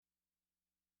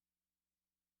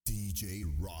DJ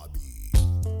Robbie.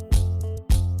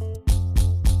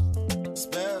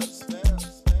 Spells.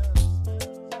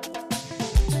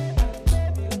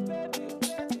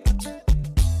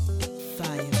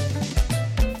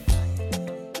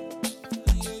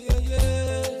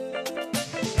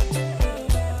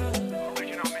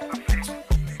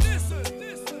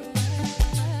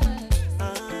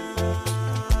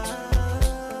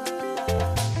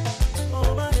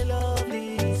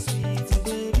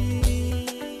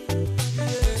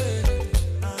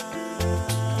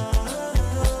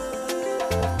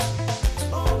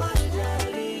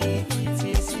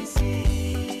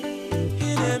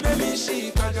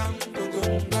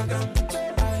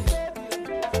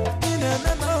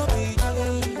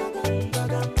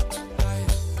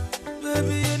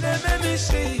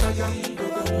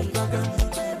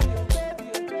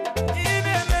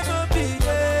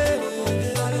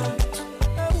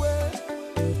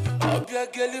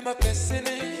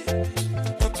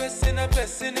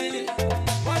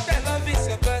 What I love is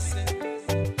your blessing.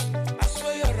 I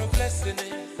swear you're a blessing.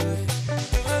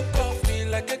 You handcuff me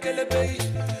like a kelebe.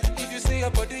 If you see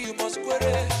your body, you must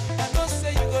query. I don't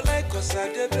say you go like us, I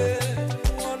debe.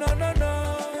 Oh no no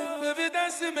no, baby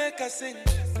dance you make us sing.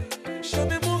 Show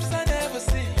me moves I never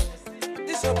seen.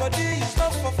 This your body is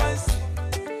not for fancy.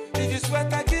 If you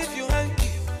sweat, I give you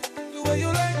hanky. The way you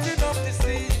lighten up the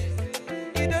sea,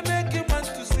 it don't make you want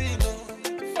to see no.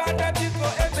 Father,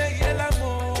 before every yellow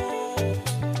moon.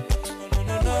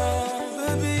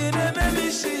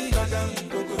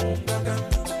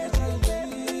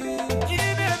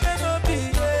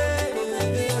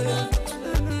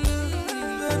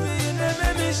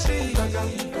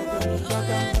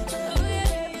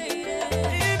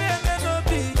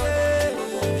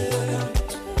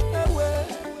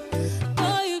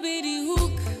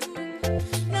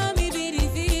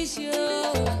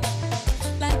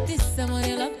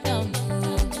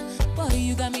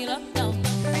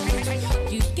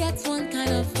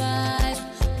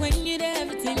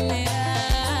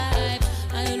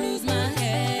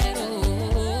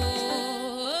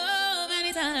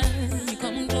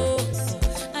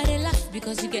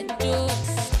 Because you get jokes.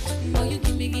 Boy, you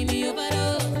give me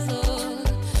overdose. Oh,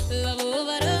 love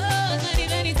overdose.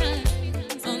 Many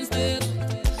times unstable.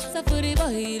 So for the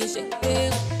boy to shake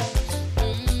it.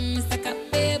 Mr.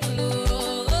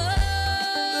 Capable.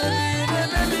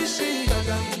 Let me see.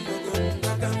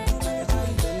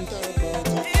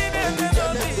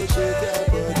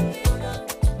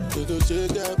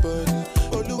 Shake that body.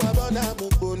 Oluwabona mo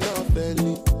bona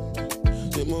belly.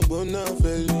 Say mo bona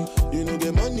belly. You know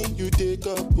the money you take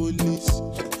up police.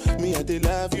 Me I dey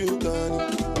love you gone.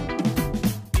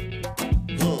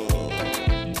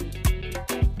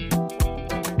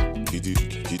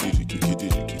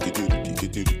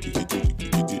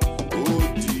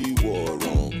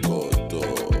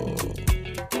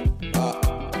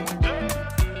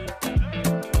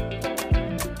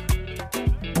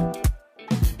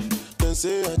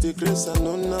 Say I take grace and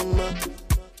no nama,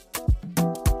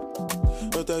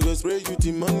 but I just spray you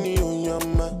the money on your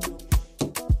ma.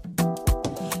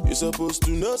 You supposed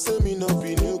to know, say me no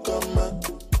be newcomer.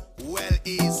 Well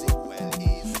easy.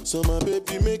 So my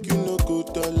baby make you no go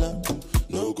dollar,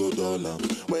 no go dollar.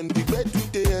 When the bed do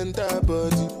they enter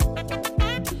body,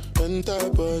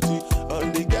 all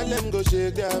the girl them go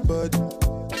shake their body,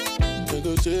 they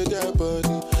go shake their body.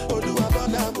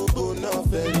 Oluwabona mo go na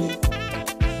felly.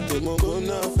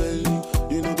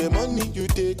 You know the money you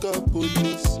take up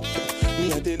police.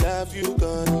 Me I dey love you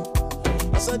gone.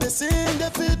 As I dey sing, they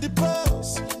feel the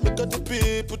pulse. Make all the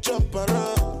people jump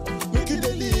around. Make you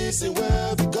dey listen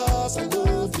well because I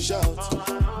know if you shout.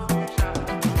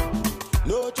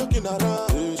 No joking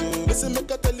around. Listen,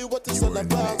 make I tell you what it's all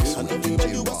about. I know you tell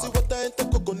you I see what I ain't the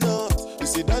coconut. You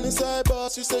sit down inside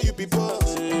boss, you say you be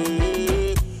boss.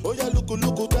 Oh yeah, look da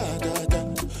da da,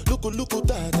 look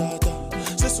da da da.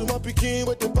 Say suma pikin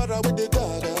with the para with the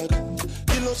gaga.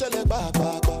 Kilo shele ba.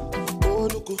 Oh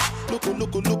look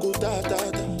da da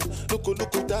da,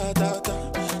 look da da da.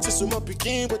 Say suma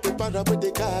pikin with the para with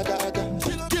the gaga.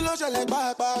 Kilo shele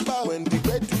ba. When the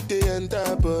bed do they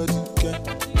enter body,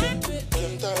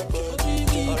 enter body.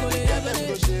 All the girls them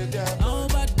go shake their body. I'm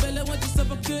bad belly want to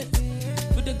suffocate.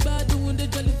 With the bad doing the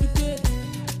jollificate.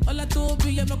 All I told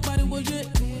me I'm a party with it.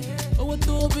 Oh I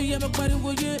told me I'm a party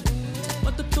with it.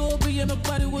 What the told me I'm a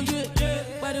party with it.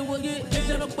 Party with it.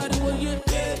 I'm a party with it.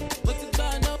 What's it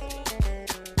bad up?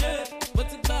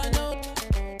 What's it bad up?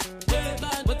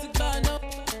 What's it bad up?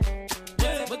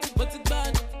 What's it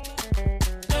bad?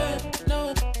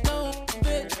 No,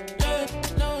 bitch.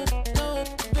 No,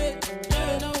 bitch.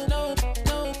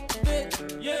 No,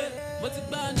 bitch. Yeah. What's it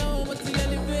bad? No, what's the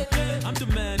elevate? I'm the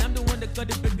man, I'm the one. call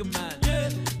the bigger man. Yeah,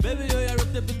 baby, oh, I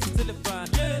rip the bitch till the fan.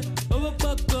 Yeah, over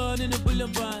popcorn in the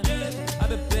bullion van. Yeah, I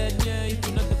be bad, yeah, if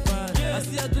you're not the fan. Yeah, I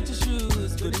see I got your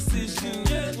shoes, go to see shoes.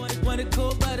 Yeah, wanna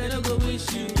go bad, I don't go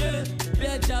wish you. Yeah,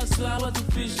 bad job, so I want to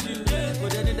fish you. Yeah,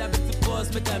 but then that bitch the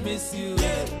boss, make I miss you.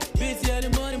 Yeah, busy in the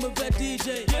morning, move that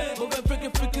DJ. Yeah, move that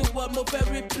freaking what, move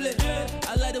every play. Yeah,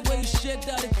 I like the way you shake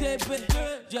down the cape.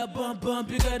 Yeah, bump,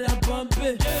 bigger than bump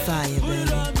it. Fire, put baby.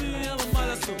 it on me, I'm a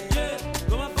malasso. Yeah,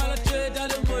 come and follow trade, I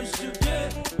don't push you. Yeah,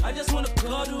 I just wanna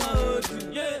call you, I hold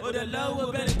you. Yeah, oh, the love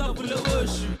will be top of the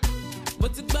ocean.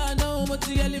 But it's bad now, but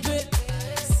you elevate.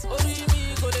 Oh, do you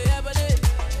mean, go to heaven?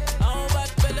 I don't want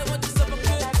to want to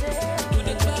suffocate. Do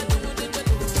the bad, do the bad.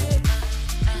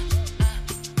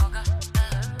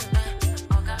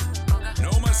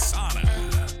 No Masana.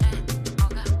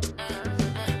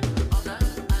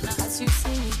 As you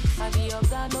see me, I be your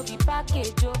guy, no be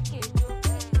package, oh.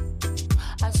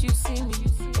 As you see me,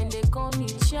 and they call me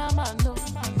Shaman, no.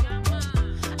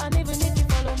 And even if you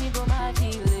follow me, go my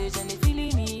village, and they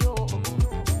feeling me, oh.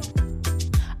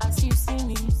 As you see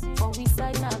me, on we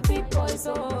side now, big boys,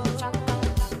 oh.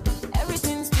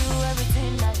 Everything's true,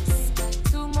 everything nice.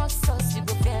 Too much sauce, you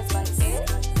go get spice.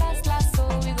 Fast class, so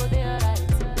we go there right.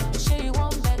 Show you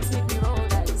one bet, make me roll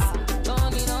dice.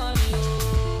 Don't need on you,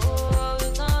 we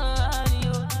gonna run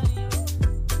you.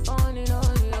 Only know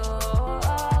you,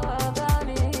 got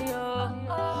you.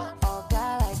 Oh,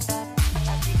 guy like that, I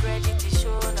be ready to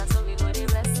show, that's how we go the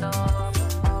rest of.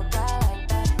 Oh, guy like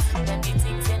that, then the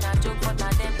things in a joke, but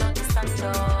now them don't stand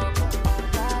up. Oh,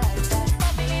 guy like that,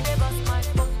 family they bust my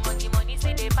phone, money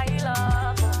say they pile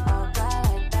up. Oh, guy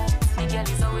like that, the girl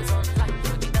is always on time,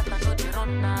 so the data know they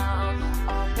run now.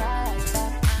 Oh, guy like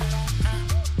that.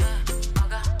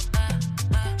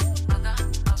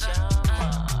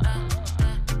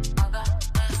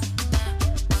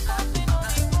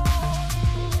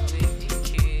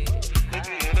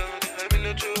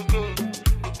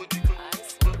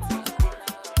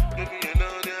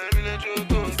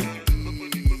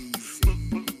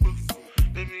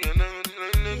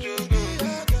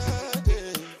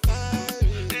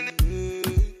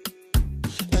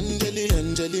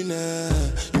 Angelina,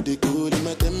 you the cool in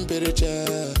my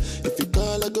temperature. If you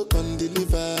call, I go come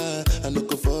deliver. I no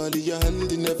go fall in your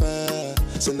hand never.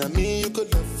 So now me you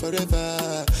could love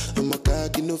forever. I'm a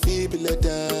cocky no feeble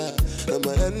letter. I'm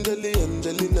a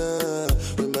Angelina,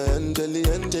 with my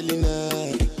Angelina.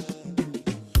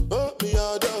 Oh me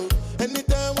all down.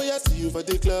 Anytime when I see you for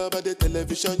the club or the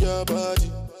television, your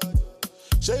body.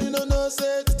 Sure you know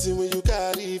say the thing when you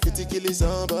carry 50 kill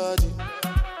somebody.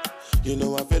 You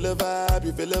know I feel a vibe,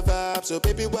 you feel a vibe, so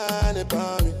baby whine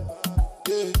about me.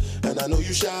 Yeah, and I know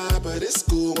you shy, but it's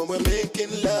cool when we're making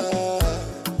love.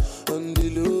 On the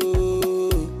low,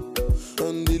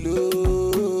 on the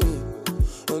low,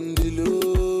 on the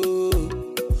low,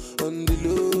 on the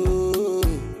low,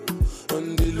 on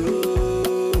the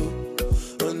low,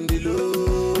 on the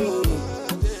low,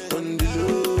 on the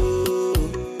low,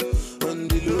 on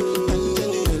the low.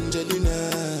 Angelina,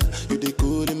 you the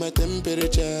cool in my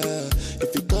temperature.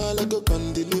 If you call, I go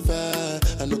come deliver.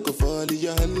 I no go fall in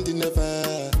your hand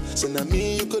never. So now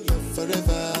me you could love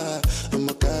forever. I'm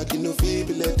a cocky no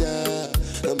feeble letter.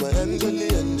 I'm a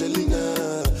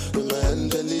Angelina, I'm a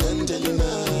Angelina.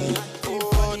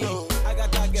 Oh no, I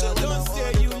got that girl. Don't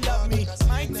say you love me.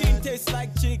 My team tastes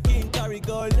like chicken curry.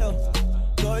 Go low,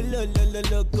 go low, lo lo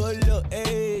lo, go low,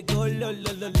 eh, go low,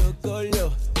 lo lo lo, go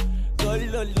low, go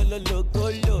low, lo lo lo, go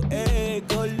low, eh,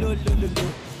 go low, lo lo lo.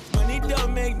 Money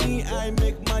don't make me, I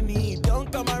make money.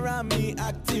 Don't come around me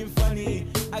acting funny.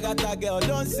 I got that girl,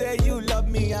 don't say you love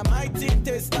me. And my team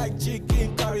tastes like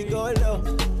chicken curry. Go low,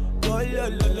 go low,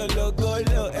 lo lo lo, go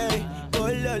low, eh. Go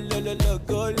low, lo lo lo,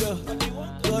 go low.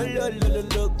 Go low, lo lo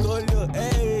lo, go low,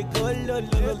 eh. Go low,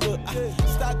 lo lo lo.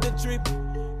 Start the trip.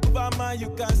 Man, you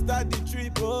can start the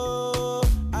trip, oh.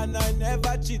 And I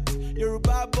never cheat. You're a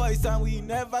bad boys and we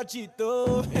never cheat,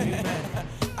 oh.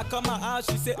 I come my house,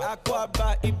 she say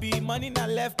aquaba. It be money not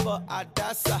left but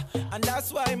adasa. And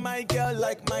that's why my girl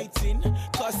like my teen.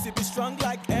 Cause it be strong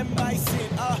like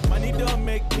M-Bison. Money don't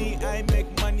make me, I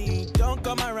make money. Don't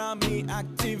come around me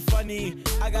acting funny.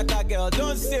 I got that girl,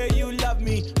 don't say you love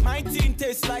me. My teen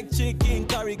tastes like chicken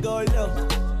curry. Go low,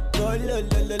 go low,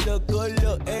 lo lo lo, go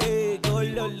low, eh. Go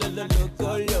low, lo lo lo,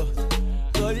 go low.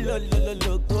 Go low, lo lo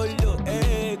lo, go low,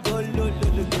 eh. Go low, lo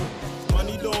lo lo.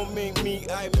 Money don't make me,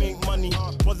 I make money.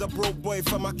 Was a broke boy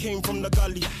fam, I came from the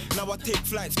gully. Now I take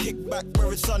flights, kick back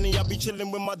where it's sunny. I be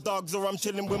chilling with my dogs or I'm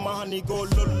chilling with my honey. Go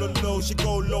low, low, low, she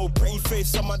go low. Pretty face,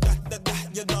 some of that.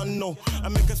 like you don't know. I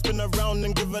make her spin around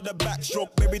and give her the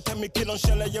backstroke. Baby, tell me, kid on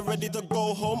Shella, you ready to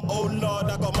go home? Oh Lord,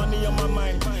 I got money on my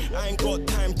mind. I ain't got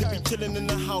time to be chilling in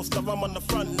the house, now I'm on the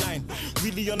front line.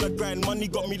 Really on the grind, money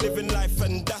got me living life,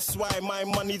 and that's why my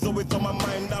money's always on my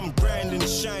mind. I'm grinding,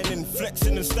 shining,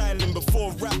 flexing and styling.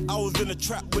 Before rap, I was in a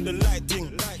trap with the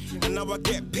lighting. And now I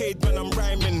get paid when I'm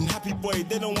rhyming. Happy boy,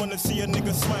 they don't wanna see a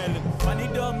nigga smiling. Money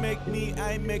don't make me,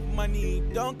 I make money.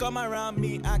 Don't come around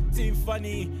me acting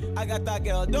funny. I got that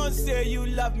girl, don't say you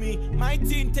love me. My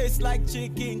teen tastes like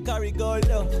chicken curry. Go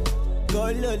low, go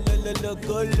low, low, low,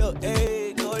 go low,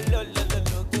 hey, go low,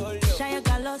 low, go low. Shaya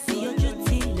galo, see your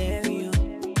duty, Larry.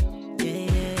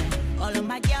 Yeah, all of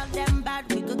my girls them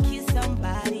bad, we go kill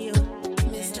somebody.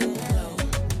 Mr. Low.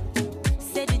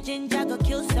 Say the ginger go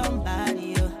kill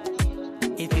somebody.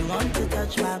 If you want to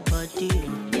touch my body,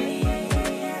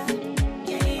 yeah.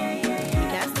 You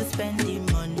got to spend the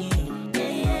money,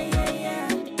 yeah.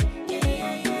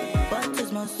 But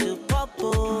it's more super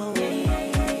pop,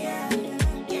 yeah.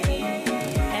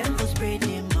 And for spray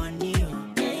the money,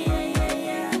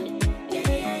 yeah.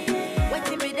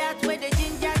 Waiting me that way the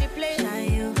ginger they play.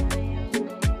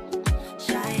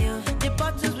 Shy you. The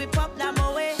bottles we pop them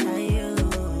away. Shy you.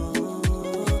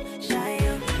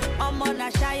 I'm on a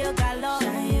shy you galore.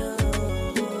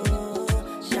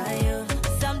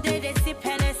 Someday they sip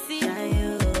Hennessy. Shy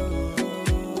you.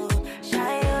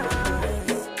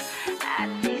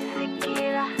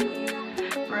 Atisikira,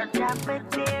 brother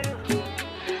Peteru.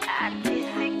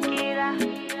 Atisikira,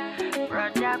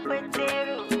 brother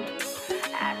Peteru.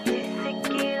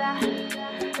 Atisikira,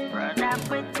 brother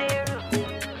Peteru.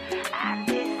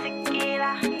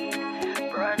 Atisikira,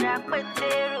 brother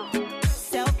Peteru.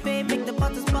 Self-pay, make the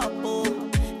bottles bubble.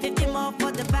 50 more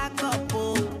for the backup,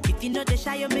 oh. If you know the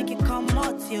shy, you make it come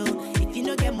out, yo. If you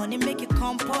know get money, make it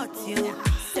comport, yo.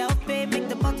 Self-pay, make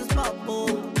the bottles bubble.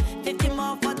 50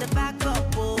 more for the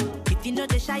backup, oh. If you know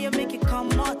the shy, you make it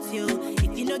come out, yo.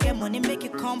 If you know get money, make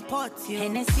it comport, yo.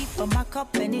 Hennessy for my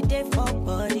cup, any day for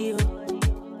body, yo.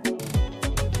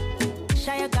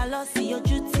 Shy galo, see your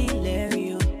duty, Larry,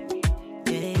 yo.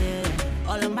 Yeah.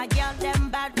 All of my girls them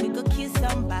bad, we go kill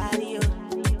somebody, yo.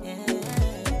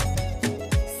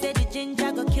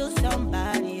 Ginger go kill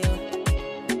somebody, yo.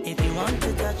 If you want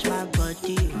to touch my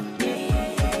body,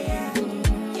 yeah.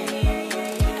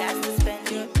 You got to spend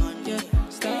your money.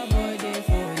 Star boy there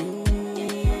for you.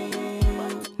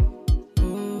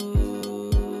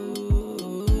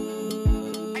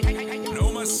 No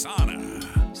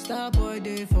Masana. Star boy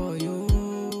there for you.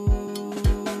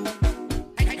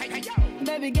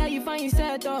 Baby girl, you find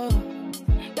yourself, oh.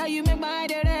 Girl, you make my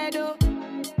head red, oh.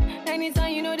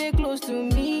 Anytime you know they close to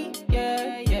me,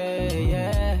 yeah.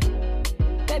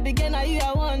 Baby girl, now you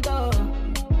I want, oh.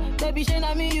 Baby, shey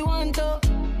na me you want, oh.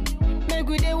 Make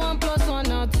we dey 1 +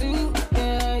 1 or 2,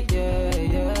 yeah.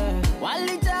 1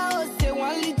 liter, oh, say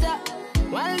 1 liter.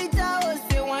 1 liter, oh,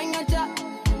 say 1 yacha.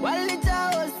 1 liter,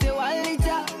 oh, say 1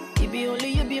 liter. It be only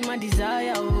you be my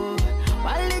desire, oh.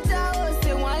 1 liter, oh,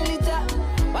 say 1 liter.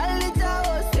 1 liter,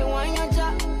 oh, say 1 yacha.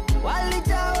 1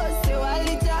 liter, oh, say 1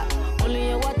 liter. Only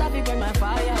your water be burn my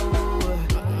fire, oh.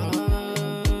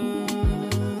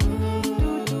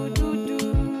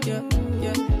 Yeah.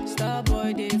 Star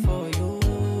boy day for you.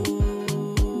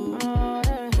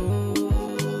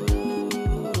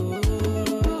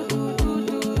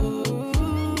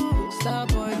 Star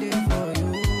boy day for you.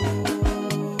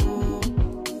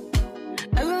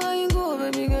 Everywhere you go,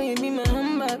 baby girl, you be my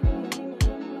handbag.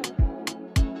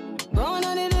 Gone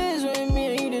are the days when me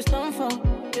and you just stand for.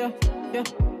 Yeah.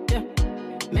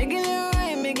 Making it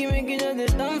right, make it just the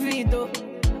stand for it, though.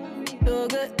 So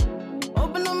good.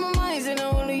 Open up my mind, and I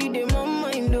only you did my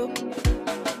mind, though.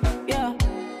 Yeah.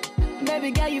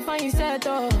 Baby girl, you find yourself,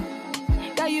 though.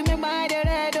 Girl, you make my head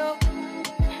red, though.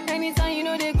 Anytime you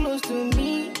know they close to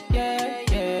me,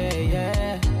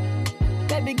 yeah.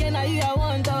 Baby girl, now you I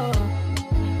want, though.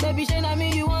 Baby, shey na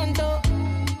me you want, though.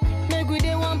 Make we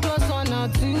dey 1 + 1 or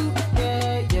 2,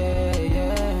 yeah.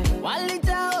 1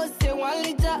 liter, oh, say 1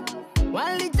 liter.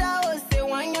 1 liter, oh, say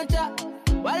 1 yacha.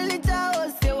 1 liter, oh,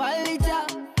 say 1 liter.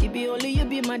 It be only you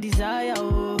be my desire,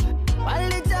 oh. 1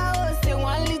 liter, oh, say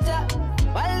 1 liter.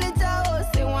 1 liter, oh,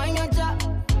 say 1 yacha.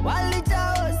 1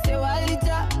 liter, oh, say 1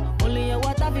 liter. Only your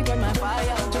water be burn my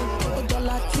fire, oh.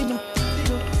 Latino,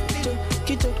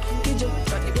 kijo.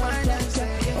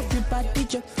 Of your body,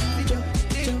 kijo.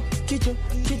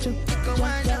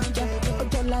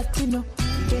 Latino,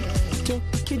 kijo.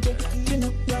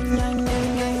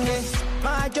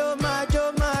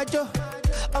 Majo,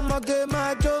 ọmọge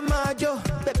majo,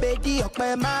 bẹ̀bẹ̀ di ọ̀pẹ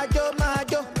majo,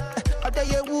 ọ̀dọ̀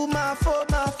yewu máa fó,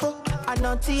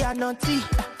 ànàntí,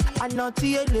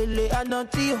 Anoti lele,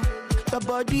 anoti. Your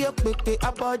body a quick,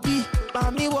 a body.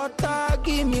 Mommy water,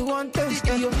 give me one taste.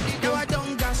 Yo, I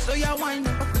don't gas, so you wind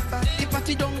up. The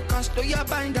party don't cost, so you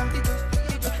bind up.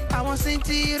 I want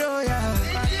City Royal.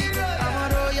 I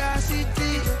want Royal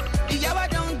City. Yo, I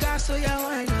don't gas, so you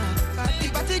wind up. The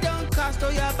party don't cost, so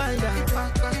you bind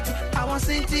up. I want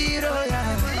City Royal.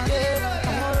 Yeah, I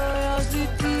want Royal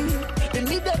City.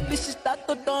 Immediately she start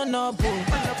to turn up.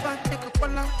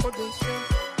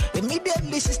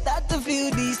 Immediately she start to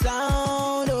feel the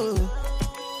sound. Oh.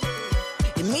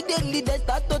 Immediately they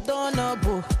start to turn up.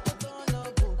 Oh.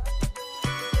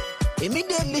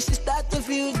 Immediately she start to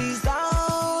feel the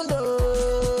sound.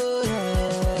 Oh,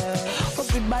 yeah.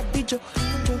 Everybody jo,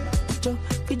 jo, jo,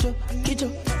 kijo, kijo,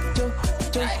 jo,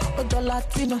 jo, ojo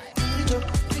Latino, jo,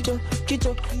 jo,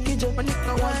 kijo, kijo,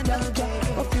 wanda, jo.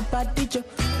 Everybody jo,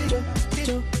 jo,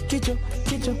 jo, kijo,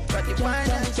 kijo,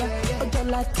 jo, ojo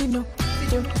Latino,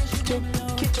 jo, jo,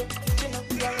 kijo.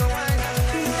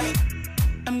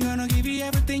 I'm gonna give you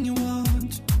everything you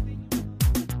want.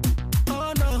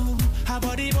 Oh no, her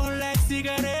body burn like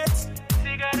cigarettes.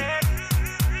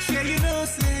 Yeah, you know,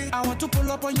 say I want to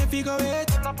pull up on your figure eight.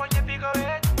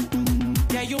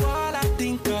 Yeah, you all I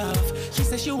think of. She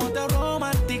says she want a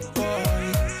romantic boy.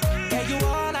 Yeah, you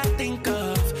all I think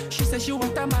of. She says she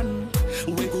want a man.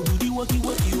 We go do the walkie,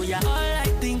 oh yeah. All I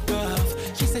think of.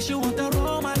 She says she want a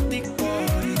romantic boy.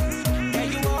 Yeah,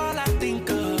 you all I think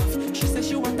of. She says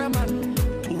she want a man.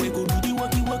 We go do the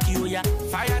walkie, oh yeah.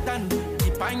 Fire than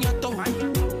the pan your toe.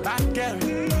 Bad girl,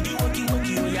 do the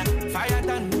walkie, oh yeah. Fire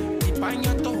than the pan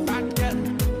your toe. Bad girl,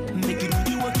 make you do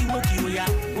the walkie, oh yeah.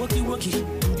 Walkie,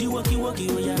 do the walkie,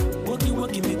 oh yeah.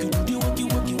 Walkie, make you do the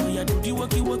walkie, oh yeah. Do the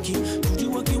walkie, do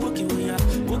the walkie, oh yeah.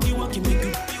 Walkie, make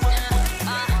you do the walkie.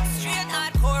 Straight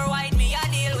hardcore white me I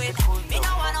deal with. Me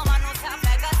no want no man who soft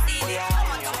like a steel. I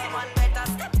want a woman better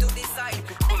step to the side.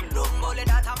 Don't bullet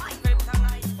that a my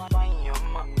kryptonite.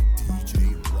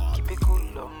 Keep it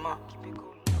cool, ma. Keep it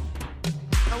cool.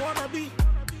 I wanna be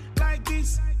like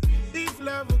this. If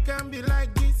love can be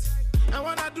like this, I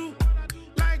wanna do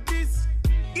like this.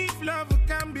 If love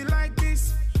can be like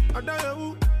this, I don't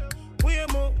know we are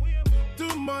more.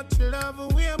 Too much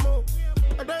love, we are more.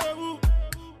 I don't know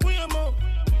we are more.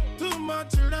 Too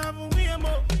much love, we are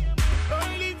more.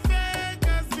 Only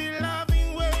fakers be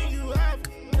loving when you have.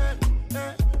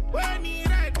 When he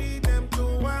ready, them to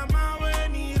wama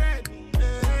when he ready.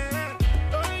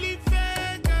 Only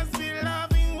fakers be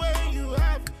loving when you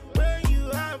have.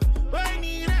 When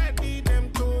he ready, them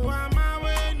to wama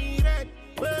when he ready.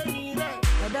 When he ready.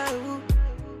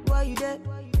 Why you there?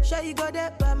 Sure you go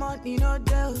there, but money not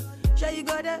there. Sure you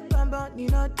go there, but money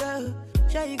not there.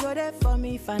 Sure you go there for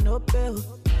me if I no pay.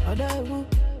 Other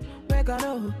make I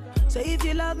know. Say if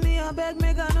you love me, I beg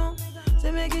make I know.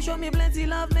 Say make you show me plenty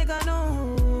love, make I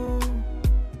know.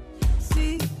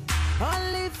 See,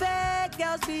 only fake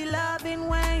girls be loving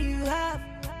when you have.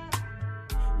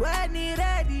 When he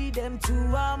ready, them two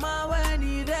mama when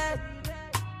he ready.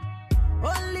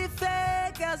 Only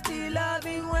fake girls be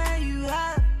loving when you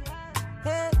have.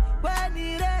 Hey, when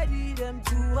he ready, them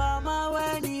two mama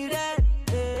when he ready.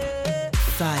 Hey.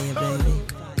 Fire, baby.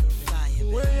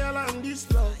 When you land this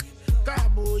love,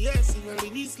 Cabo, yes,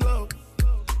 even this love.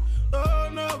 Oh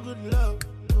no, good love.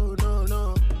 Oh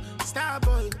no.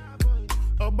 Starboy.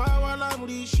 Oba I'm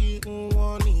rishi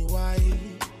unwani wai.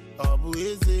 Obu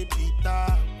eze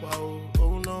pita. Wow.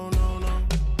 Oh no.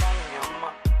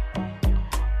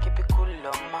 Keep it cool,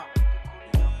 ma.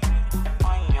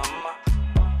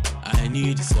 I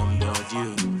need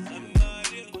somebody.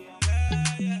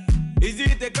 Is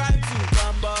it a kind to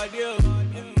somebody?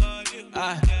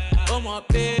 I'ma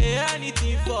pay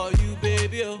anything for you,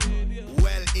 baby.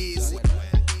 Well, easy.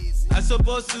 I'm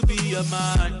supposed to be your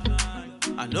man.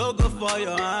 I no go for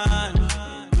your hand.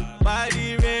 While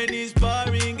the rain is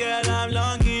pouring, girl, I'm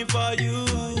longing for you.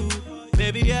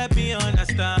 Baby, help me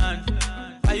understand.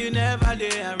 Why you never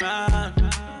lay around?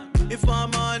 If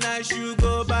I'm on I should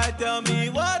go by, tell me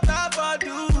what I do,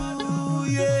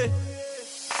 yeah.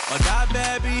 Oh, that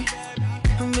baby,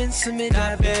 I'm into me,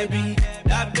 that baby,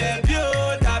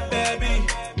 oh, that baby.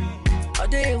 Oh,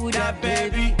 they would That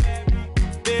baby,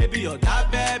 oh,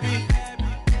 that baby.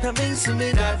 I'm into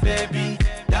me, That baby,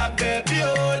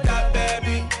 oh, that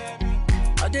baby.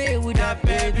 Oh, they would That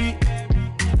baby.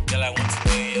 Girl, I want to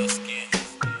be your skin.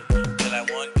 Girl, I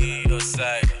want to be your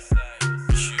side.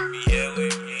 You should be here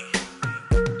with me.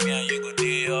 Me and you go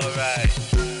do alright.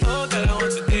 Oh, girl, I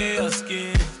want to be your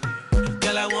skin.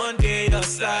 Girl, I want to be your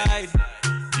side.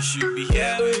 You should be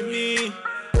here with me.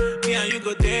 Me and you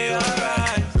go do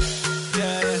alright.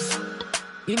 Yeah.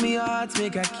 give me your heart,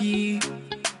 make a key.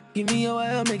 Give me your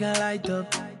oil, make a light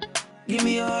up. Give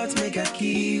me your heart, make a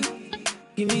key.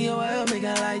 Give me your oil, make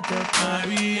a light up.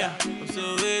 Maria,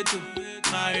 Soweto.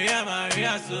 Maria,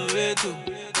 Maria, Soweto.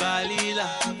 Balila,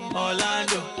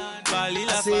 Orlando.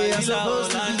 Balila, Balila,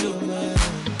 Orlando.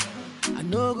 I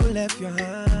know go left your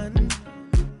hand.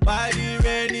 While the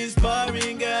rain is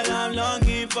pouring, girl, I'm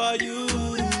longing for you.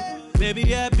 Baby,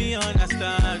 help me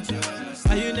understand.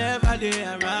 Are you never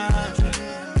there around?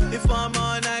 If I'm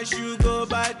on, I should go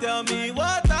by. Tell me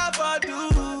what I for do,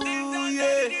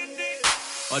 yeah.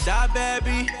 Oh, that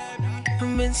baby,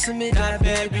 I'm into me, that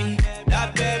baby,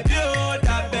 that baby, oh,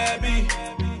 that baby.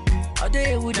 Oh,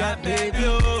 they with that baby,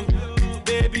 oh,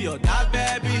 baby, oh, that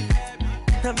baby.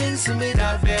 I'm into me,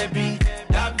 that baby,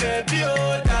 that baby,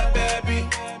 oh, that baby.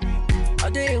 Oh,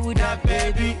 they with that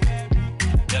baby.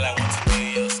 Girl, I want to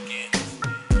be your skin.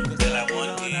 Girl, I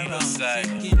want to be your side.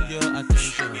 Keep your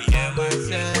attention. Be here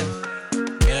myself.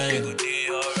 Yeah, you go do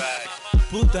alright.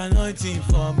 Put anointing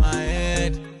for my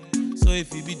head. So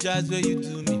if you be jazz where you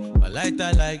do me, I light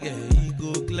that like a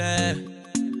ego clear.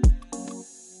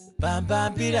 Bam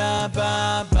bam bida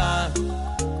bam bam.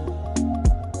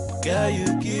 Girl,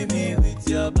 you give me with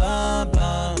your bam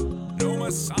bam. No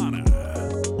Masana.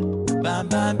 Bam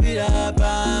bam bida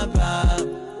bam bam.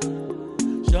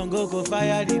 Shango go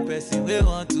fire the person we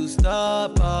want to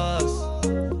stop us.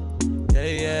 Yeah,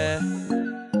 yeah.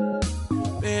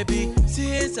 Baby,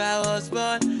 since I was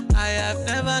born, I have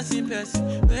never seen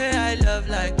person where I love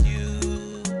like you.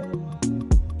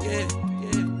 Yeah,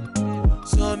 yeah.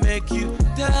 So make you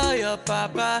tell your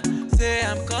papa, say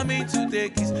I'm coming to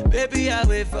take his baby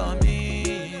away from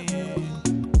me.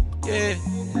 Yeah.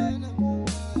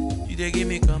 You they give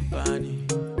me company.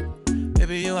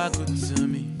 Baby, you are good to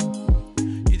me.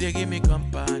 You they give me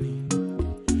company.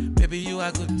 Baby, you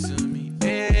are good to me.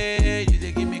 Hey, you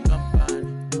they give me company.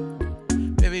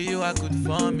 Baby, you are good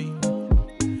for me.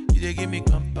 You they give me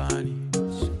company.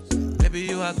 Baby,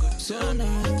 you are good. So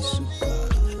nice, super.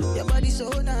 Your body so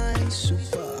nice,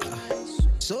 super.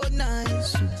 So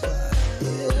nice, super.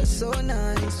 Yeah, so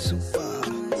nice, super.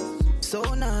 So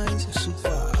nice,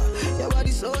 super. Your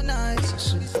body so nice,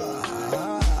 super.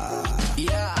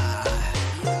 Yeah.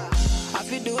 I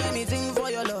feel do anything for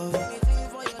your love.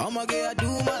 I'ma get I do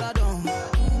marathon.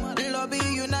 Love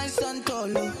you nice and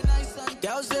tall.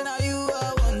 Girl say now you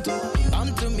I want to.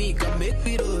 Come to me, come make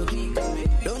me road.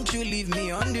 Don't you leave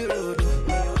me on the road.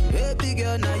 Baby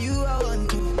girl, now you I want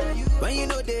to. When you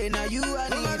know they, now you I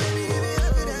need.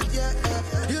 Evident, yeah.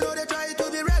 You know they try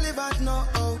to be relevant, no.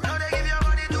 Oh. Now they give your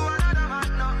body to another man,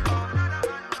 no.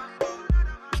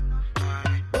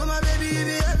 Oh my baby, you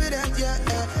be evident, yeah.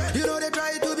 You know they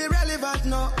try to be relevant,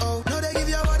 no. Oh. Now they give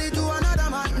your body to another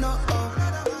man, no.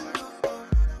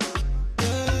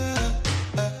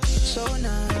 So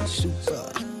nice,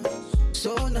 super.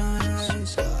 So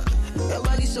nice. Your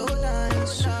body so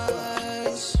nice,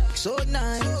 nice. So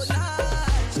nice,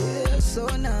 yeah, so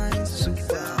nice,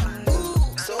 super.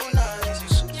 So nice,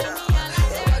 super.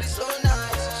 Your body so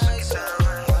nice.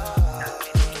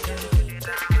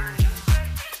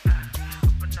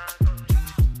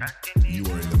 You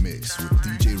are in the mix with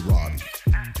DJ Robbie.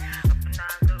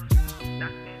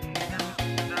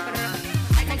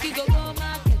 I can go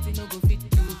market, you know go fit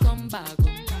to come back.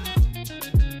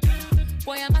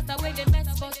 Boy, I'm master where they mess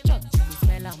for church, you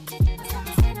smell 'em.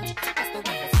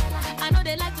 I know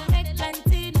they like to make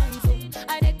plenty noise, so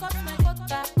I they cut my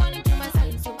quota according to my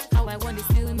size. So how I want to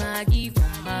steal my gift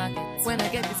from market when I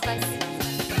get this spicy.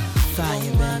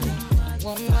 Fire, baby.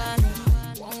 One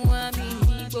me,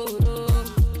 goro.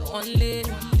 One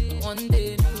lady, one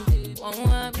day, one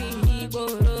me,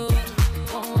 goro.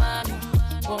 One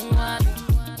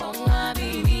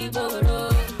me, goro.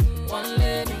 One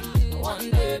lady, one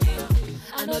day.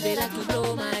 I know they like to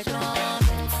blow my trumpet.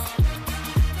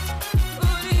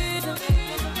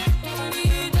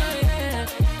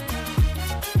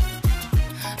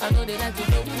 I know they like to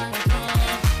blow my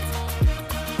trumpet.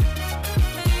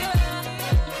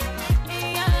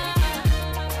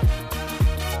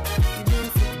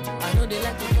 I know they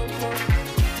like to blow my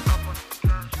trumpet.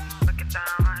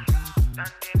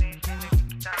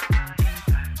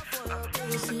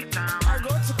 I go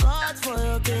to court for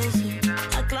your case.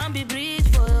 I climb the bridge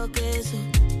for your case.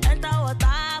 Enter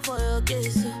water for your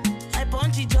case. I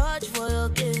punch the judge for your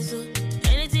case.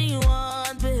 Anything you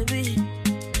want, baby.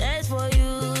 That's for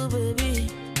you, baby.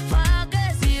 For your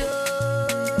case, yo.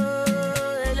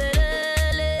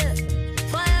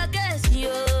 For your case,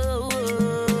 yo.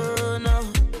 No.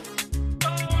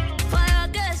 For your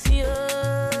case, yo.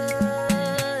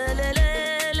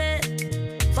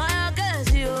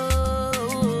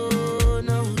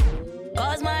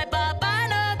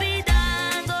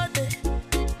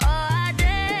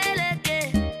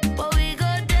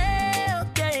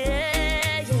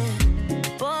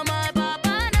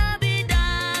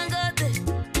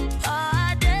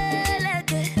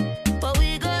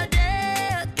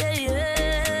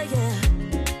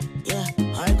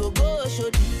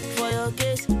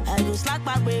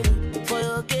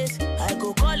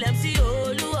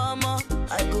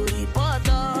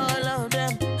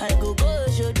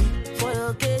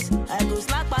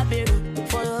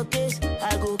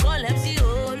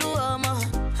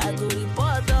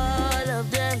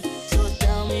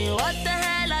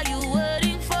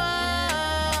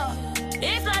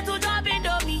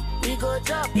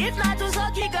 If not to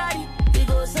suck it, got it, we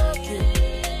go suck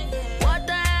it. What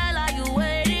the hell are you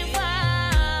waiting for?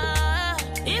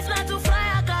 If not to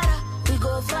fly a cara, we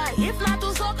go fly. If not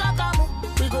to suck a camo,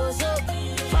 we go suck.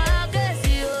 Fire gas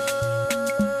yo,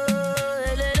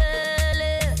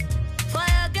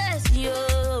 fire gas yo.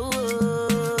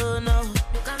 No,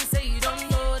 you can't say you don't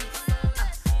know this.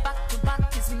 Back to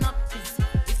back is not this.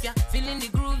 If you're feeling the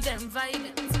groove, then vibe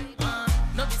it.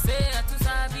 No be say I too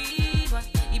sabi, but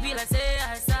it be like say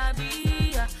I sabi.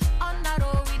 On the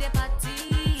road with the party,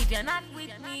 if you're not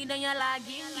with me, then you're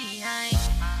lagging behind.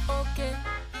 Okay,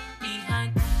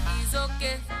 behind is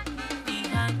okay.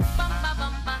 Behind, bam bam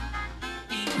bam bam.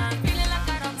 Behind, feeling like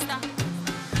a rock star.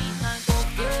 Behind,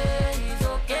 okay, it's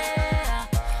okay.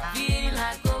 Feeling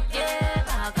like okay,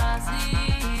 I can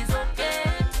see it's okay.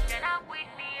 You're not with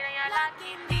me, then you're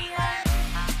lagging behind.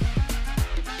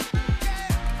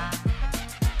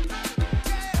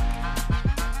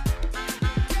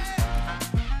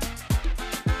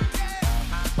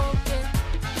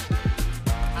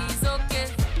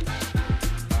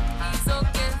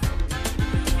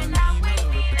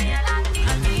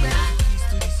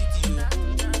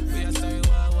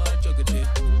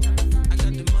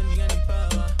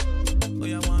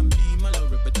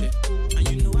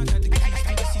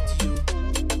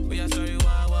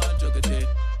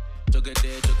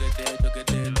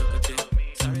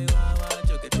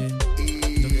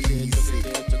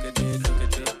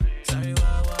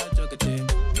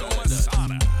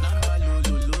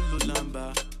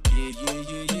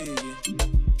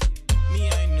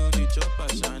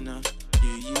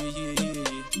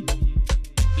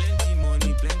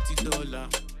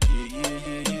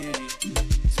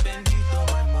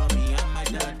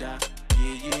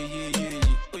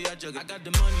 I got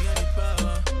the money and the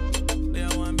power. Where I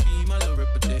want to be, my love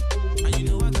repeat. And you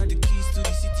know I got the keys to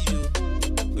the city, yo.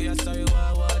 Where I sorry,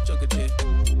 wow, chocolate.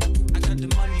 I got the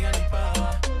money and the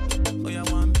power. Where I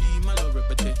want to be, my love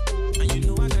repeat. And you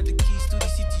know I got the keys to the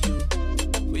city, yo.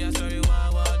 Where I sorry,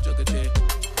 wow, chocolate.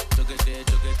 Chocolate.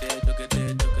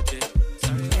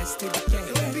 Sorry, yes, to the king.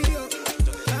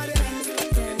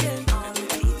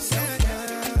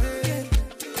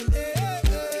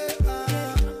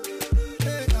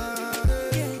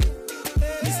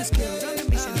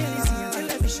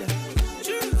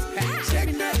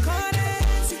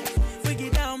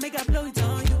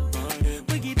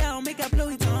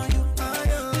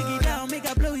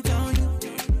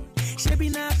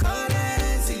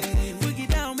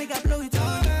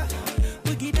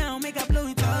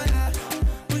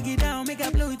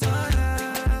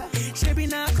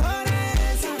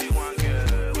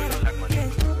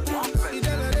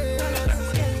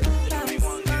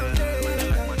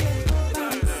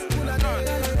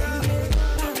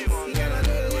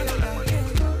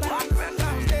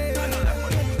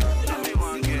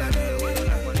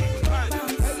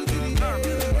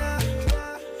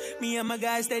 My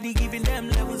guys steady giving them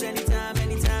levels anytime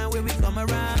when we come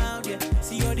around, yeah.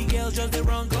 See all the girls just the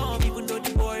wrong come, even though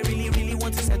the boy really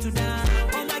wants to settle down.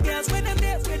 All my girls, where them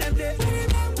there,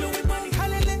 blowing money,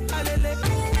 hallelujah.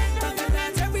 I'm gonna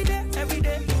dance every day.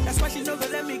 That's why she no go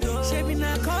let me go. Shaping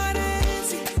our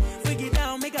currency, break it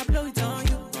down, make I blow it on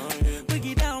you. Break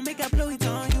it down, make I blow it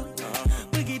on you.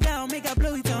 Break it down, make I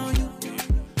blow it on you.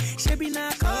 Shaping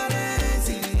our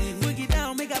currency, break it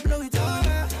down, make I blow it on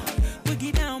you. Break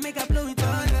it down, make I blow it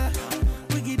on her.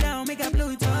 Break it down, make I blow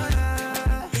it on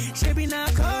her. Shaping our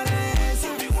currency.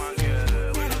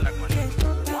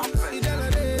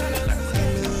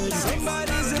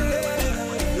 Somebody's in love.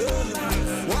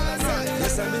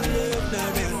 Yes, I'm in love now.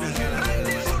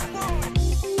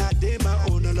 I did my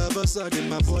own, all of a sudden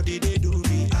my body they do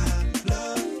me. I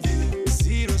love you.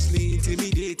 Seriously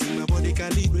intimidating, my body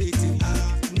calibrating. I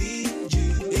need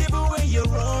you. Even when you're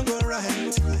wrong or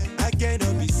right, I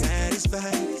cannot be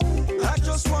satisfied. I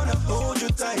just wanna hold you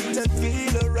tight and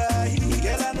feel alright.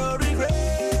 Girl, I no regret.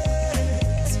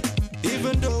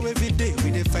 Even though every day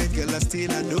we dey fight, girl, I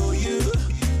still adore you.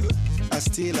 I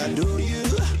still adore you.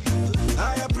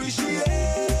 I appreciate.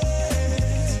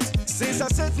 Since I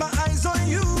set my eyes on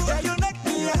you, yeah, you knock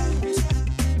me out.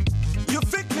 You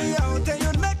freak me out and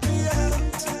you knock me out.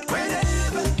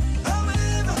 Whenever,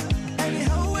 however,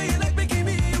 anyhow way you like me, give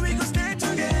me, we gon' stay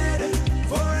together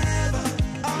forever.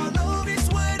 Our love is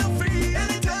wide and free,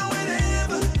 anytime,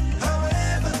 whenever,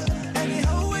 however,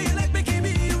 anyhow way you like me, give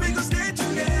me, we gon' stay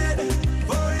together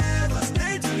forever.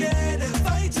 Stay together,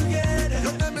 fight together.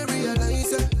 Don't let me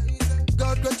realize it.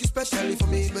 God got you specially for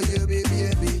me, baby.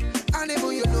 And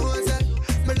even you know that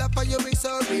my love for you is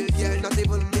so real, girl.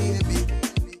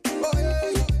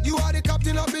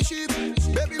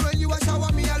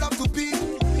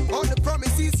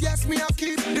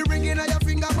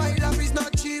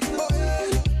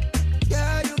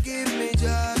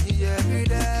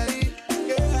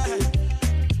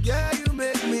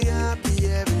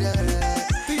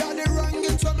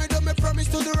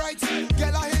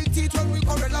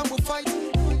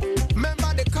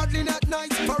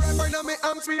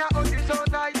 me I hold you so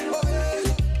tight. Oh yeah,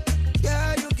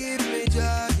 yeah, you give me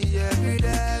joy every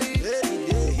day.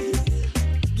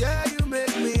 Yeah, you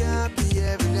make me happy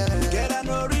every day. Girl, I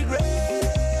no regret.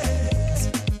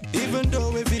 Even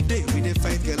though every day we dey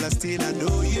fight, girl, I still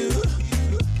adore you.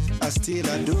 I still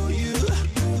adore you.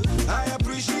 I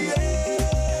appreciate.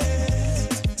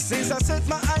 Since I set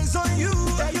my eyes on you,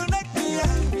 yeah, you knock me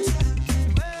out.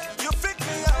 You freak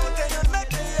me out and you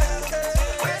knock me out.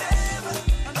 Whenever,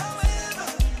 however,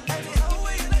 anyhow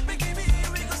way you let me give me,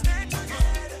 we gon' stay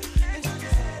together.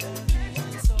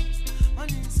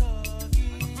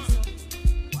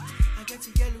 I get to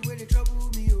girl where they trouble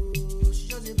me, oh. She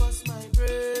just dey bust my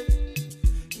brain.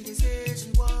 She dey say she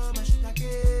want my sugar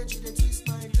cane. She dey twist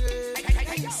my brain.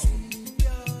 Serious,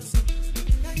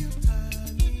 now you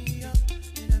turn me up,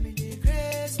 and I'm in the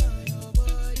grace for your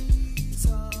body.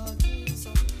 So,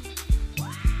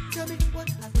 tell me what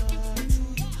I've done to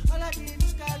you. All I need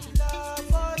is got love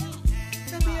for you.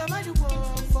 Tell me am I the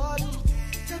one for you?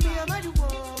 Tell me am I the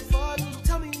one for you?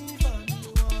 Tell me if I'm the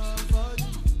one for you.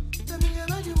 Tell me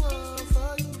am I the one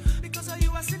for you? Because of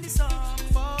you I sing this song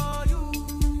for you.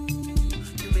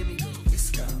 You made me go, it's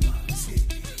karma, say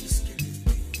it's killing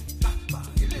me. Papa,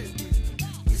 you let me.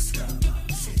 It's karma,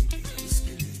 say it's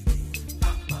killing me.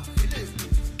 Papa, you let me.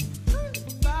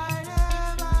 I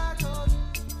never told you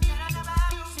that I never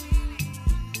had those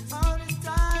feelings. All this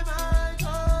time I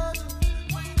told you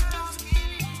when you knew I was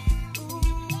kidding.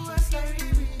 Ooh, that's like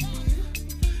me.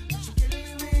 She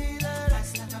killing me, that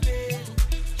ass like a baby.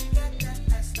 She got that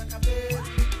ass like a baby.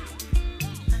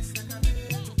 Ass like a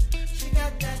baby. She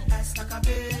got that ass like a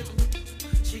baby.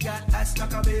 She got ass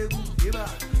like a baby. Give her.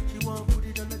 She want put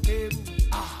it on the table.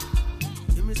 Ah,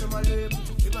 give me some of my label.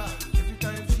 Give her. Every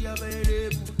time she have a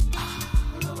label. Ah,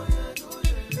 all over here, oh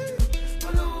yeah.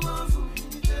 All over my food in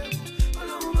the table.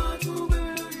 All over my two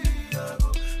baby,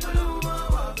 all over my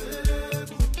waffle.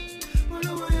 All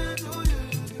over here, oh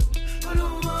yeah. All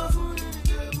over my food in the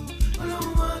table. All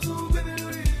over my two baby,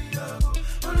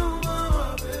 all over my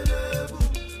waffle.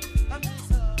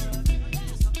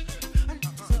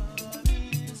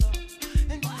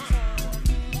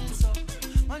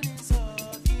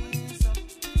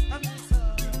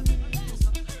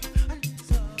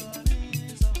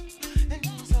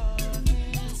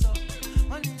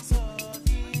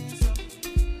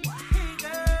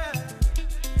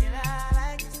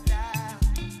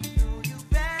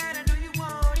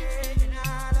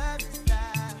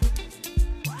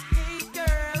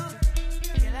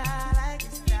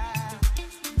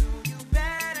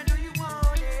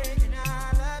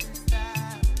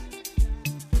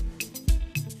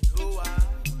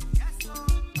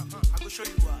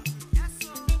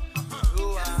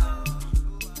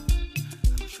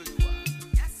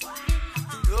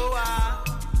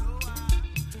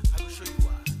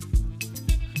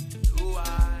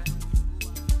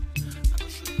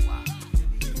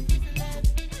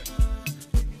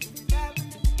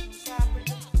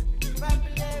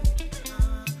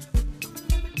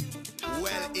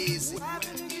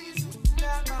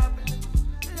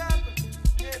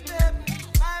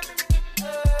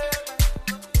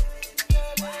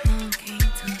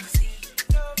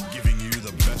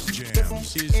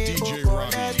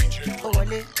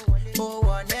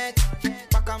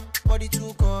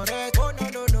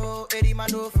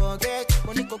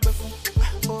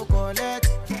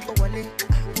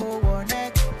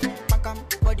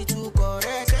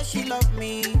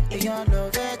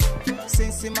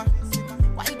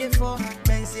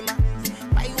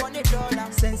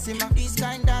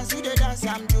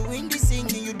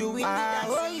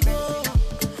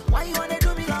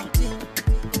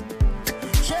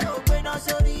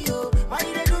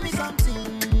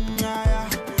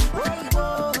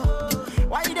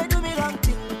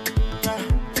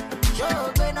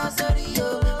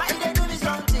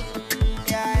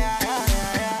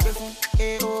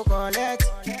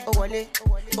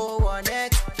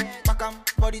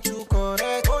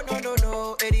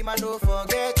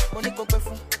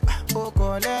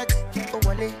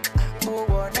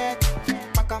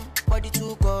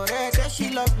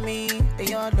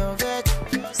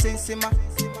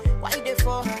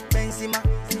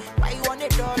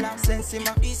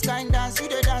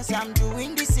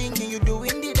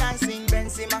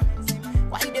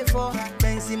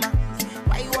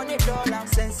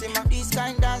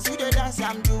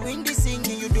 I'm doing the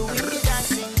singing, you doing the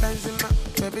dancing. Benzema,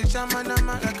 baby, shaman,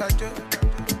 like a joke.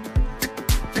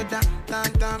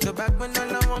 The back when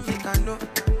all I want me can know.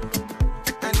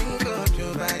 I need go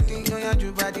to body, oh yeah,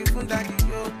 to body from daddy,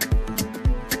 yo.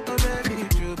 Oh baby,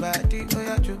 to body, oh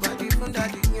yeah, to body from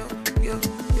daddy, yo.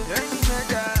 Any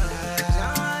matter,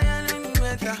 any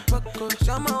matter,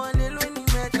 Shama wale loni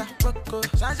meta, boko.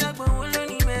 Sasha kwa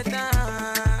loni meta,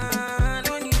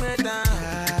 loni meta.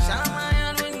 Shama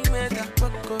ya loni meta,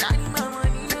 boko. Kani mama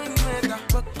ni loni meta,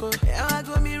 boko. Ewa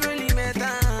go mi really meta,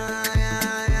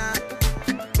 yeah.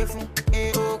 Befu,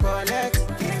 oh collect,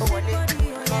 oh wale.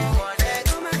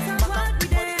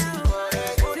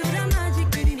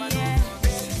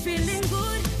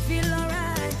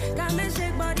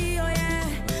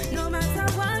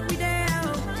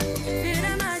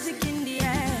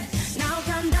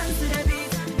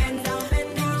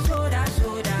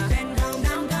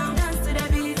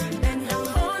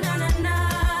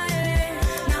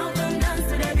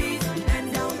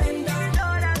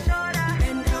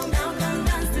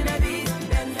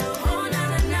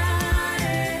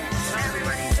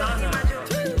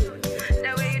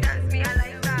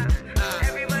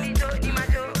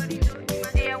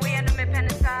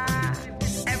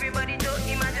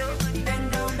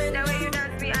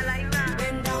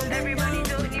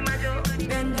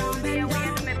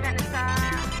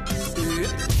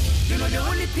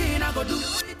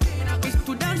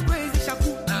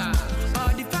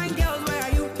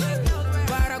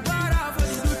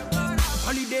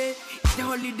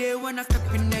 Holiday when I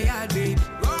step in the yard, baby.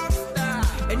 Rockstar.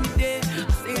 Any day,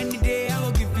 I say any day, I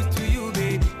will give it to you,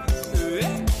 baby.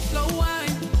 Slow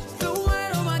wine,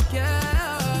 oh my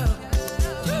girl.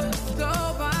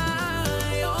 Slow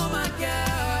wine, oh my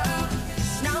girl.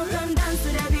 Now come dance to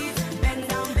the beat. Bend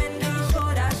down,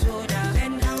 shoulder, shoulder.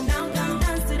 Bend down,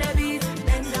 dance to the beat.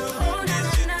 Bend down, oh na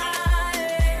na na.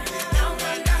 Now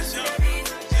come dance to the beat.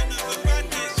 Bend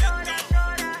down, shoulder,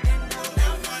 shoulder.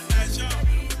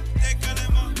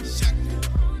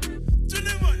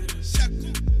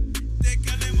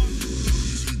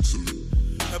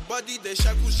 Her body they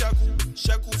shaku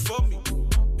for me.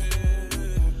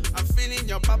 I'm feeling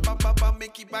your papa,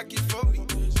 make it back it for me.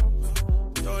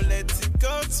 Don't let it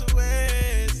go to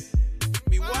waste.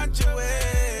 Me want your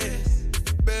ways,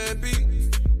 baby.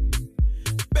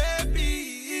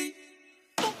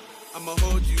 I'ma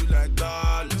hold you like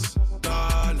dollars,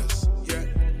 yeah.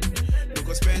 No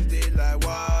go spend it like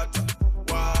water,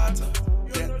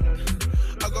 yeah.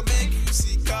 I go make you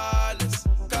see colors,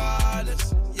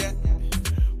 yeah.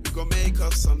 We gon' make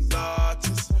up some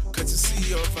daughters, cause you see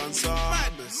your fans on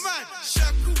man,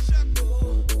 shaku,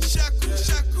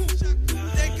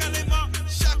 décalez-moi,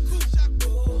 shaku,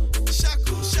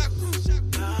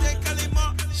 décalez-moi,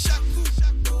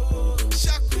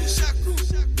 shaku,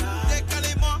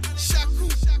 décalez-moi, shaku,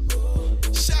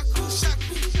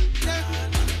 yeah.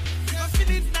 You gon'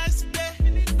 feel it nice today,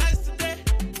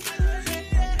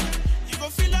 you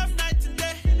gon' feel love night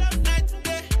today,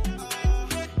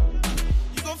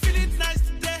 you gon' feel it nice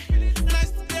today,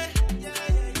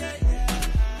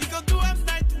 you gon' do up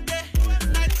night today,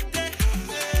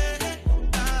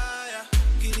 yeah.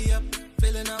 Giddy up,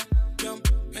 feeling up, jump,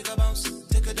 make a bounce,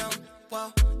 take it down,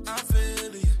 wow, I'm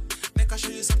feeling you. Make I show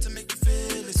you something, make you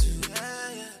feel it too,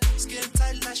 yeah. Skin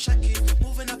tight like Shaki,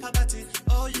 moving up her body,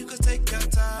 oh you could take your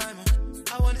time.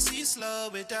 I wanna see you slow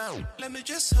it down, let me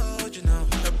just hold you now.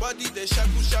 Her body they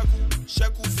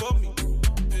shaku for me.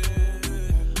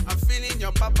 I'm feeling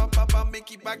your papa,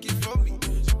 make it back it for me.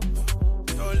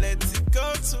 Don't let it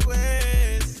go to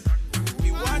waste.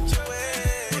 We want your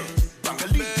ways,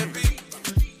 baby.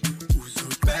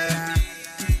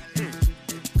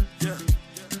 Yeah.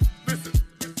 Listen.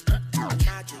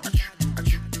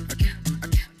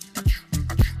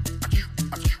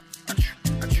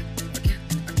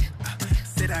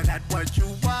 Said I got what you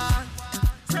want.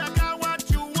 Said I got what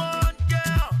you want,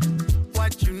 girl.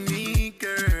 What you need,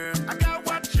 girl. I got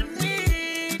what you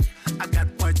need. I got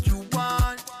what you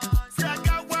want. Say I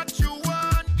got what you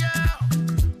want, girl.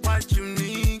 What you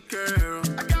need, girl.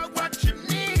 I got what you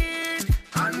need.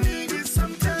 I needed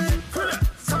something.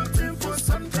 Something for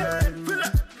something.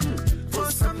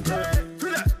 For something.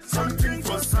 Something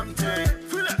for something.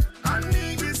 I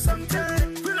needed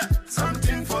something.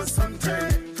 Something for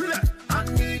something. I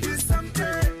needed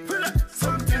something.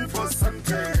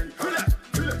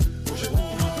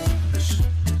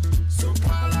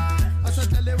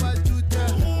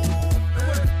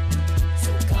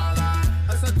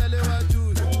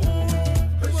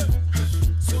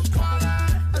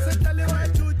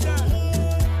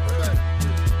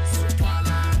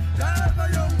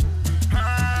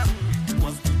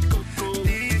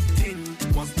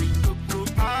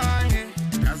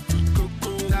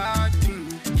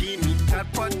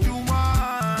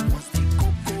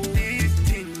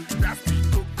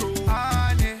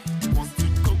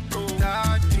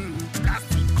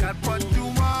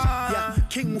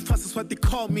 King Mufasa is what they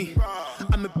call me.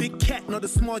 I'm a big cat, not a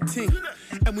small thing.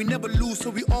 And we never lose, so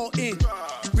we all in.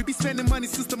 We be spending money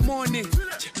since the morning.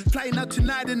 Flying out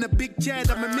tonight in a big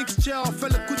jet. I'm a mixture of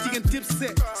Fela Kuti and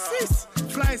Dipset. Sis,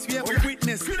 flies we ever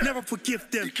witness. Never forgive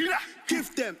them.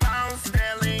 Give them. Pound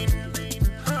sterling.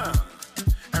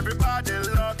 Everybody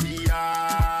love the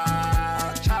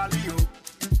Charlie.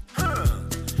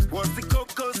 What's the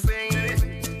cocoa saying?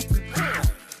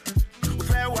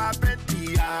 Where I bet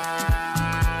the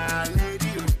lady.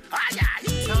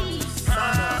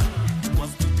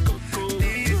 What's the cocoa?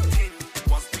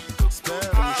 What's the cocoa?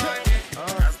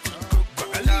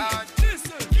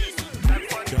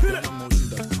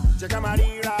 Check my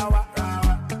rawa,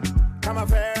 come a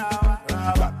fair hour,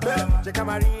 check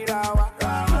my rawa,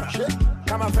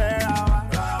 come a fair hour.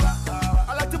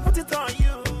 I like to put it on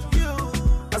you.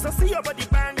 As I see your body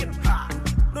banging,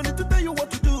 no need to tell you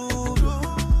what to do.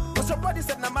 Cause your body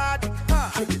said nomadic.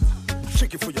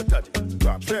 Shake it for your daddy.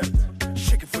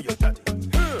 Shake it for your daddy.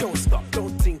 Don't stop,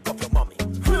 don't think of your mommy.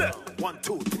 1,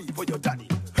 2, 3 for your daddy.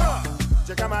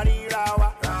 Check my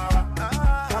rawa,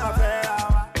 come a fair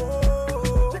hour.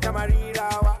 Check my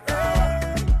rawa,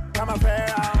 come a fair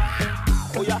hour.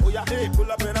 Oh yeah, hey,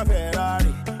 pull up in a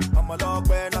Ferrari. I'm a dog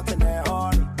where nothing there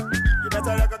hurry. You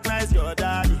better recognize your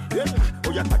daddy.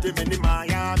 Oh yeah, party in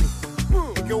Miami.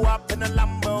 Pick you up in a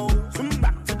Lambo. Zoom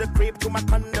back to the crib to my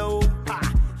condo.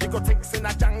 You got things in a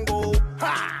Django.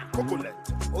 Cocolet.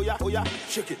 Oh yeah,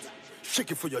 shake it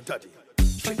for your daddy.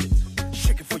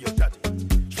 Shake it for your daddy.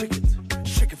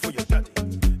 Shake it for your daddy.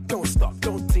 Don't stop,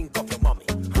 don't think of your mommy.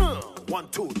 1,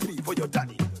 2, 3 for your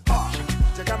daddy.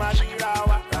 Check out my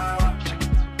rawa,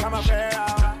 come a fair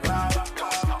hour.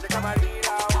 Check out my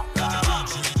rawa,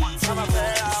 come a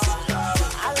fair hour.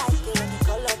 I like it when you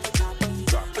call on me daddy.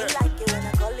 You like it when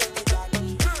I call on me daddy.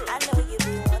 I know you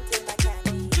be wanting my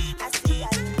candy. I see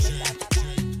how you live that.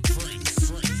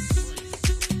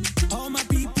 All my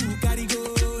people gotta go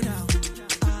now.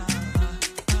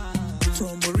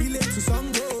 From Morile to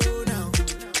Songo now.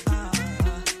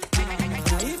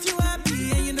 If you happy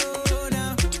and you know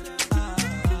now.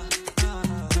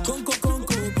 Conco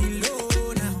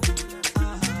below now.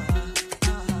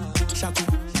 Shaku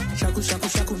now.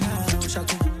 Shaku now.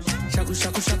 Shaku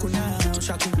now.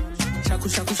 Shaku now.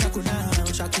 Shaku now.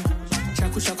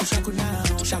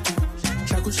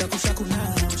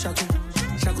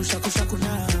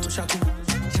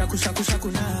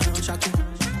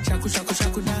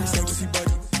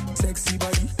 Sexy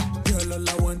body. Girl, all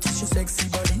I want is your sexy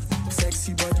body.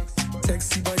 Sexy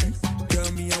body.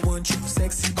 Girl, me, I want you.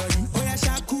 Sexy body. Oh yeah,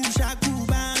 shaku,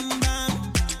 bam, bam.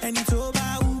 And it's over,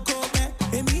 who go back?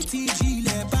 And me, TG,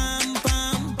 le, bam,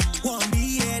 bam. One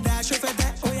be here, dash of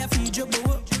that. Oh yeah, feed your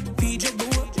bow.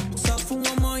 So for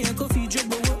one more, yeah, go feed your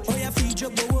bow. Oh yeah, feed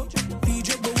your bow.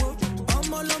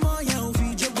 More, yeah,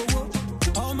 feed your bow.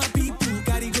 All my people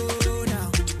gotta go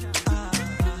now.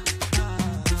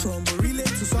 From Morile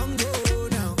to Songo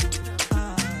now.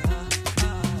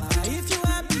 If you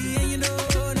happy and you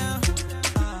know now.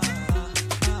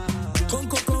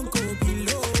 Conco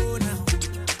below now.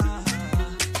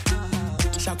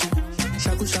 Shaku now.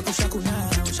 Shaku now.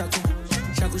 Shaku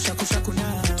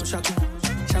now. Shaku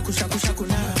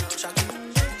now.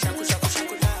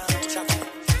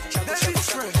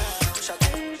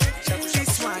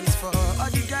 This one is for all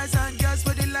the guys and girls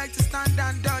where they like to stand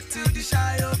and dot till the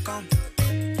shy come.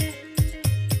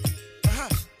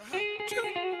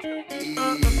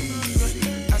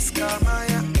 Ask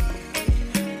Maya.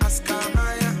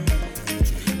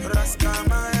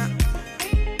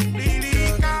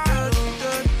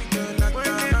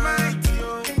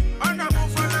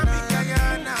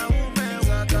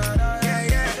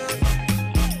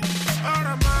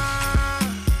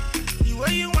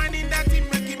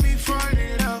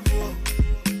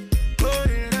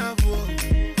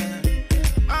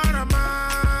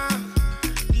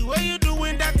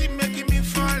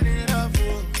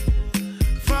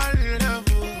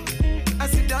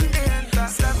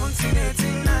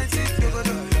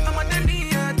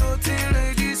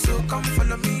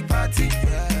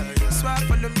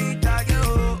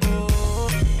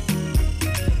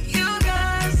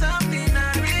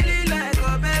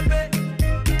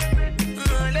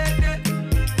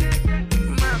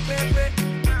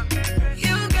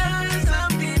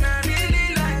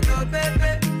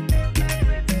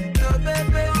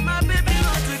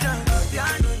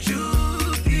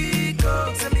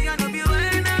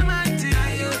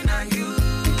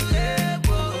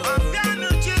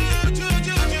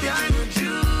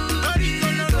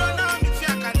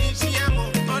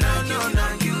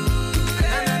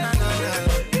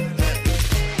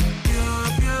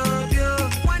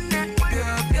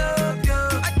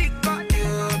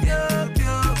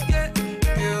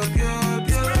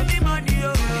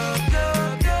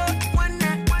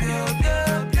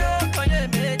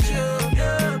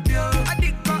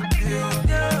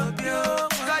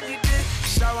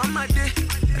 want my day,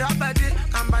 rubber day,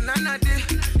 and banana day,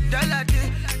 dollar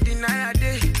day, deny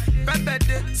day, pepper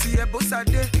day, see a bossa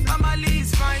day. Family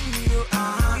is fine, you,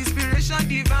 inspiration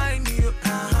divine, you,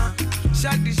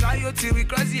 Shaq the shy till we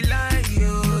cross the line,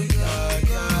 yo.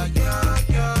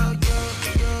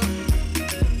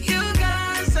 You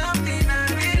got something I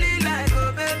really like,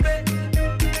 oh baby.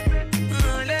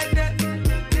 Let that,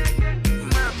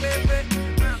 my baby.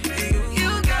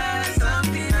 You got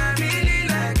something I really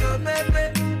like, oh baby.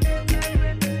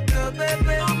 Oh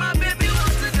baby, oh my baby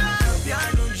wants to dance.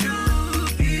 Piano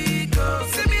Jubico,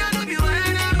 see me I know you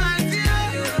when I'm at you.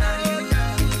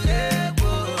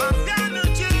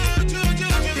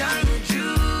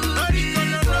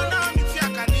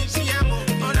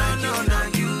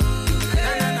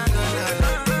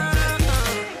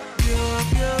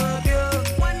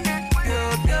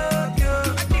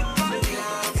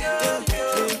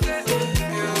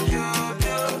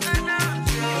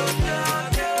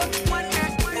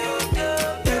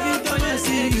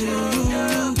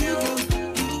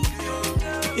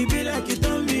 It be like you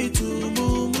told me to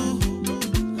move.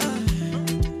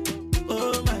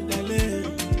 Oh my darling,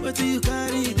 what do you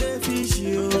carry the fish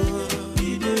you?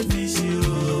 The fish you,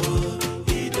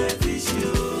 the fish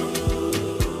you.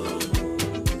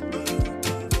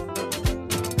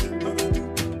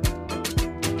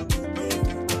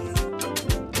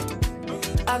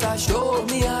 I got show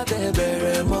me how they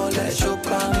bury more like show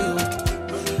pan.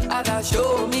 I got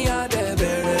show me how they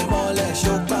bury more like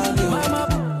show pan.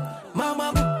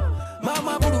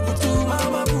 Mama, burukutu,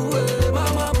 mama bue,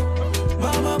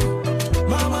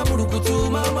 mama burukutu,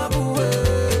 mama bue.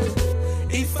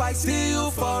 If I see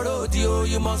you for audio,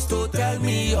 you must to tell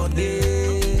me your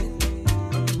name.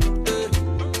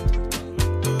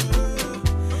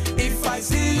 If I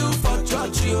see you for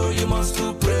church, you must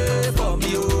to pray for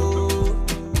me.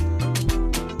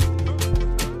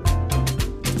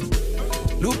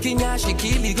 Looking at she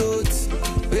kill the goats.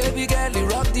 Baby girl, you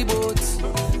rock the boat.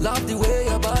 Love the way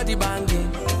your body banging.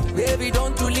 Baby,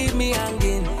 don't you leave me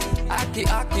hanging. Aki,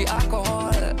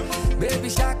 alcohol. Baby,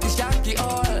 shaki,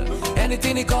 all.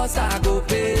 Anything it costs, I go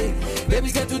pay. Baby,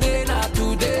 say today, not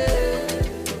today.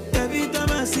 Every time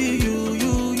I see you.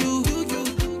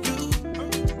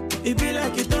 It be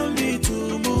like you told me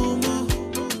to move.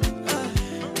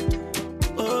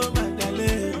 Oh my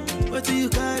darling, what do you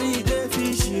carry the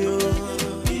fish you?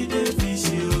 The fish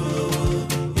you,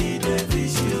 the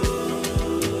fish you.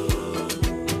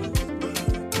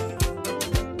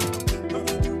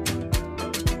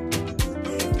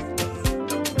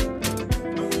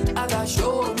 I got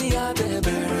show me how they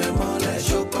bury more like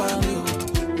show pan.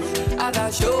 I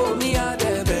got show me how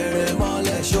they bury more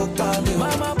like show pan.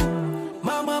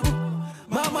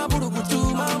 Mama burukutu,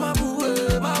 mama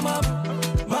bue,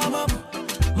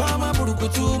 mama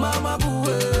burukutu, mama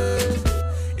bue.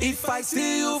 If I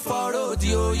see you for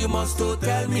audio, you must to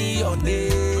tell me your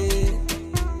name.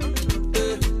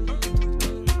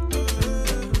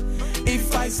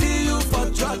 If I see you for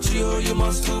church, you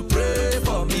must to pray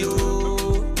for me.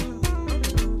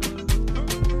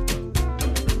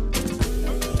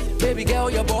 Baby girl,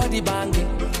 your body banging.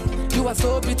 You are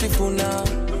so beautiful now.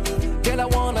 Girl, I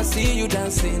wanna see you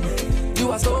dancing.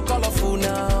 You are so colorful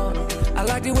now. I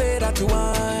like the way that you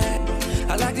whine.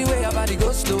 I like the way your body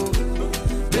goes slow.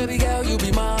 Baby girl, you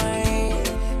be mine.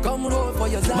 Come roll for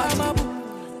your zama.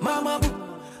 Mama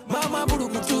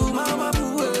burukutu, mama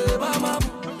bue,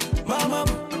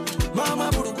 mama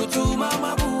burukutu,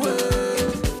 mama bue.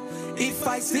 If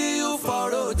I see you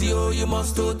for audio, you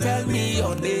must to tell me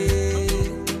your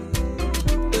name.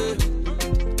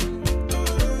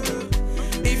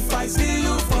 If I see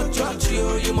you for church,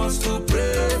 you must to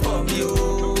pray for me.